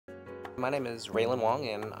My name is Ralan Wong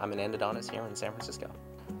and I'm an endodontist here in San Francisco.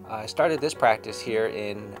 I started this practice here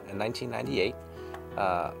in 1998.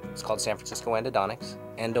 It's called San Francisco Endodontics.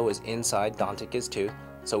 Endo is inside, dontic is tooth.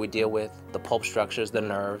 So we deal with the pulp structures, the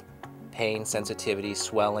nerve, pain, sensitivity,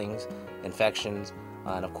 swellings, infections,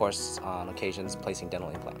 and of course on occasions placing dental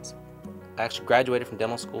implants. I actually graduated from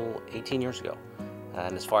dental school 18 years ago.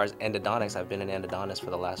 And as far as endodontics, I've been an endodontist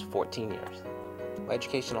for the last 14 years. My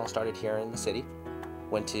education all started here in the city.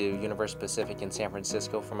 Went to University Pacific in San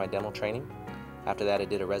Francisco for my dental training. After that, I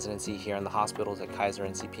did a residency here in the hospitals at Kaiser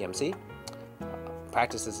and CPMC.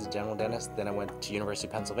 Practiced as a general dentist. Then I went to University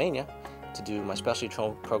of Pennsylvania to do my specialty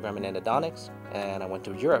program in endodontics, and I went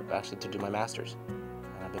to Europe actually to do my master's.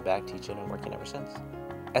 And I've been back teaching and working ever since.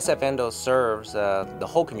 SF Endo serves the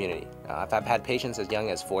whole community. I've had patients as young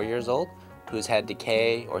as 4 years old who's had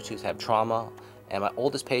decay or who's had trauma, and my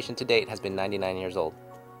oldest patient to date has been 99 years old.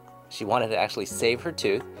 She wanted to actually save her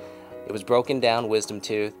tooth. It was broken down wisdom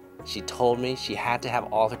tooth. She told me she had to have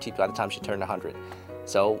all her teeth by the time she turned 100.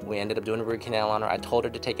 So we ended up doing a root canal on her. I told her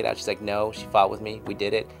to take it out. She's like, no. She fought with me. We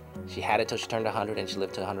did it. She had it till she turned 100 and she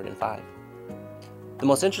lived to 105. The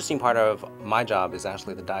most interesting part of my job is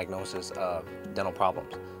actually the diagnosis of dental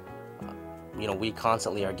problems. We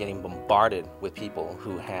constantly are getting bombarded with people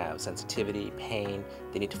who have sensitivity, pain.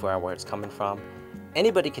 They need to figure out where it's coming from.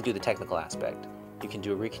 Anybody can do the technical aspect. You can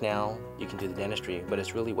do a root canal, you can do the dentistry, but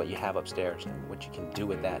it's really what you have upstairs and what you can do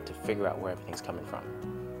with that to figure out where everything's coming from.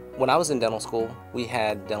 When I was in dental school, we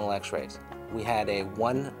had dental x-rays. We had a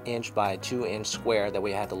 1 inch by 2 inch square that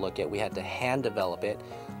we had to look at. We had to hand develop it,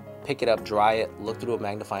 pick it up, dry it, look through a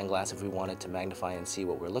magnifying glass if we wanted to magnify and see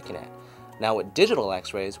what we're looking at. Now with digital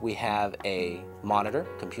x-rays, we have a monitor,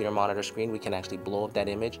 computer monitor screen. We can actually blow up that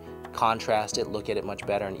image, contrast it, look at it much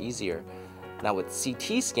better and easier. Now with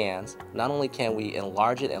CT scans, not only can we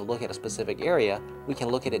enlarge it and look at a specific area, we can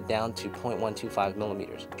look at it down to 0.125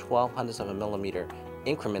 millimeters, 0.12 of a millimeter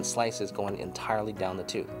increment slices going entirely down the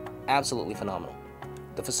tooth. Absolutely phenomenal.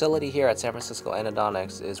 The facility here at San Francisco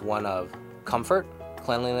Endodontics is one of comfort,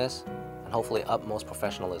 cleanliness, and hopefully utmost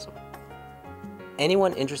professionalism.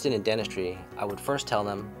 Anyone interested in dentistry, I would first tell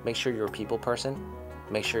them, make sure you're a people person,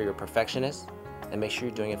 make sure you're a perfectionist, and make sure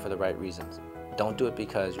you're doing it for the right reasons. Don't do it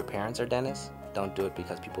because your parents are dentists. Don't do it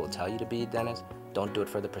because people will tell you to be a dentist. Don't do it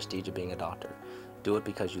for the prestige of being a doctor. Do it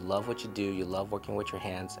because you love what you do, you love working with your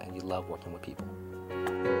hands, and you love working with people.